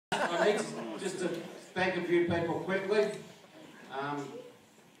mates. Just to thank a few people quickly.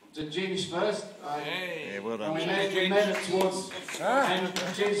 To Ginge first. Yeah, well done. We made it towards. And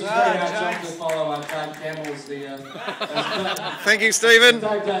Ginge is very hard to follow. Dave Campbell's the. Thank you, Stephen.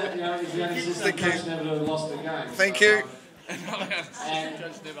 Dave, you know, he's the only assistant coach never lost the game. Thank so, you. And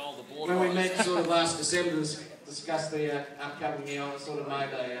when we met sort of last December to discuss the upcoming year, I sort of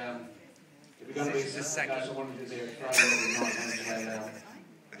made a. If we're going to be assistant coach, I wanted to do their training every night.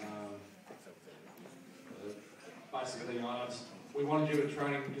 Basically, we want to do a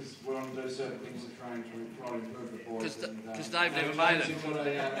training because we want to do certain things at training to try to improve the boys. Because Dave never made it. He's got a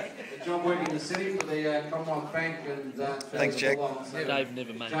job working in the city for the Commonwealth Bank and thanks, Jack. So Dave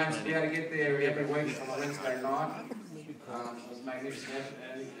never made it. James to be able to get there every week on a Wednesday night was magnificent,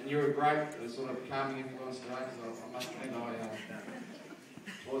 and you were great, sort of calming influence today. So I must admit,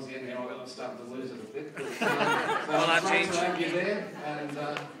 towards the end there, I was starting to lose it a bit. But, so it's great to have you there, and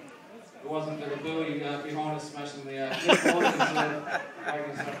it wasn't the bully behind us smashing the clipboard and sort of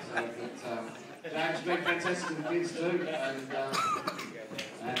waking us up. But James, been fantastic with the kids too,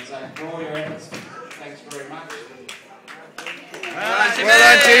 and so for all your efforts, thanks very much. Well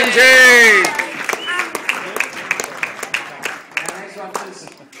done, Team G! Next one is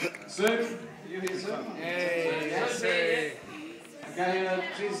Sue. You here, Sue? Hey, okay,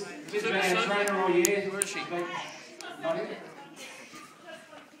 she's been a trainer all year. Where is she? Not here?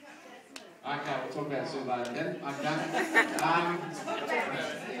 Okay, we'll talk about Sue later then. Okay.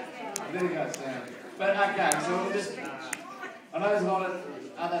 There we go, Sam. But okay, so we'll just. I know there's a lot of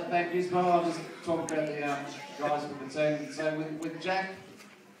other thank yous, but I'll just talk about the guys with the team. So with Jack,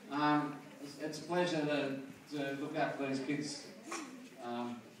 it's a pleasure to look after these kids.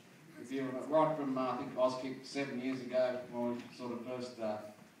 With you, right from I think Auskick 7 years ago when we sort of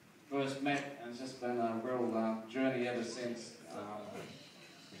first met, and it's just been a real journey ever since.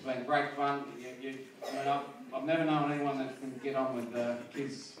 It's been great fun. I mean, I've never known anyone that can get on with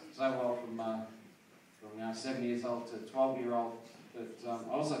kids so well from 7 years old to 12-year-old. But I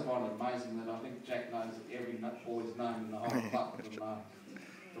also find it amazing that I think Jack knows every boy's name in the whole club,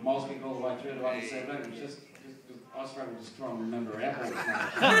 from Auskick all the way through to under 17. It's just I struggle just trying to remember our boys'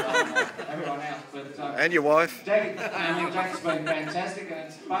 names. Everyone else, but And your wife. Jack's been fantastic, and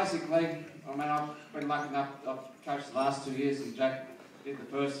it's basically. I mean, I've been lucky enough. I've coached the last 2 years, and Jack did the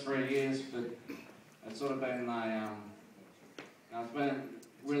first 3 years, but it's sort of been it's been a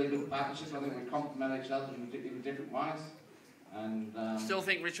really good partnership. I think we complement each other in different ways. And still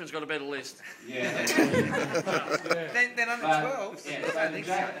think Richmond's got a better list. Yeah. Then under 12s. Yeah, so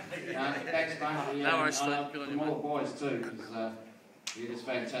Jack, thanks, mate. No worries, from all the boys too, because you're just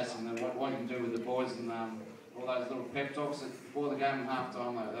fantastic. And what you can do with the boys and all those little pep talks before the game and half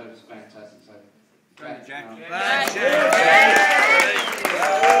time, that was fantastic. So. Great, Jack.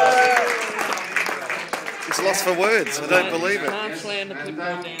 It's lost for words. I don't believe it. Can't slam the clipboard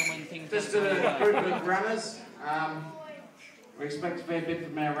down when things. Just a group of runners. We expect a fair bit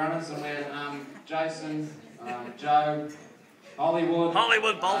from our runners, and we're Jason, Joe, Hollywood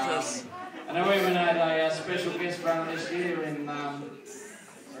Bolters. And then we even had a special guest runner this year in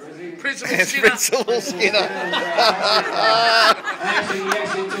where is he? Principal Skinner. He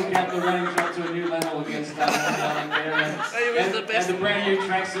actually took out the running track to a new level against us. He was the best. Had the brand new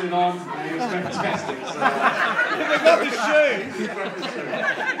tracksuit on, and he was fantastic.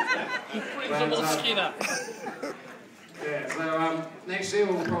 Principal Skinner. Yeah, so next year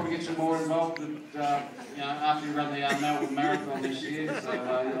we'll probably get you more involved after you run the Melbourne Marathon this year. So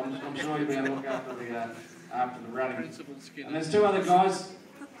I'm sure you'll be able to look after the running. And there's two other guys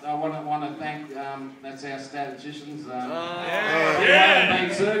I want to thank. That's our statisticians. The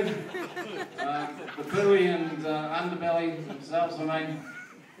Pooey and Underbelly themselves. I mean,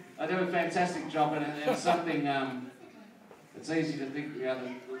 they do a fantastic job, and it's something. It's easy to think the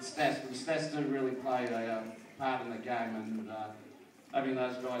stats, but the stats do really play a part in the game, and having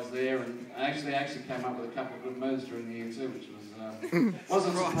those guys there, and I actually came up with a couple of good moves during the year too, which was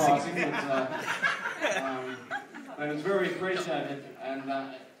wasn't surprising, but it was very appreciated. And I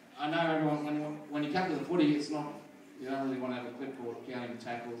know everyone when you come to the footy, it's not you don't really want to have a clipboard counting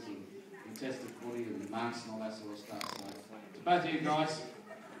tackles and contested footy and marks and all that sort of stuff. So to both of you guys,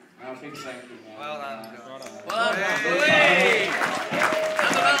 a big thank you. Well done. Well done, mate.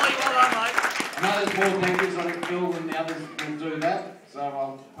 I know there's more thank yous. I think Phil and the others will do that, so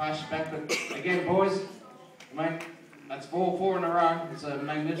I'll pass you back. But again, boys, mate, that's four in a row. It's a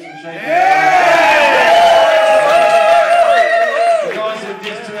magnificent shake. The guys have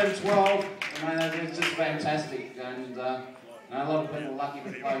just turned 12. I mean, it's just fantastic, and a lot of people are lucky to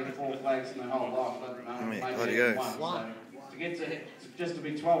play 4 flags in their whole life, but maybe one. So, to get to just to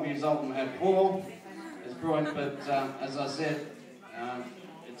be 12 years old and have 4 is brilliant. But as I said,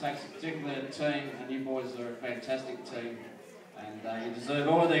 it takes a particular team, and you boys are a fantastic team, and you deserve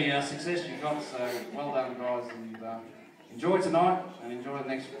all the success you got. So well done, guys, and enjoy tonight and enjoy the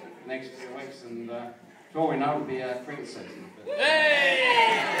next few weeks. And for all we know, it'll be cricket season.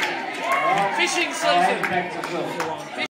 Hey! All right. Fishing I'll hand season. you back to Phil.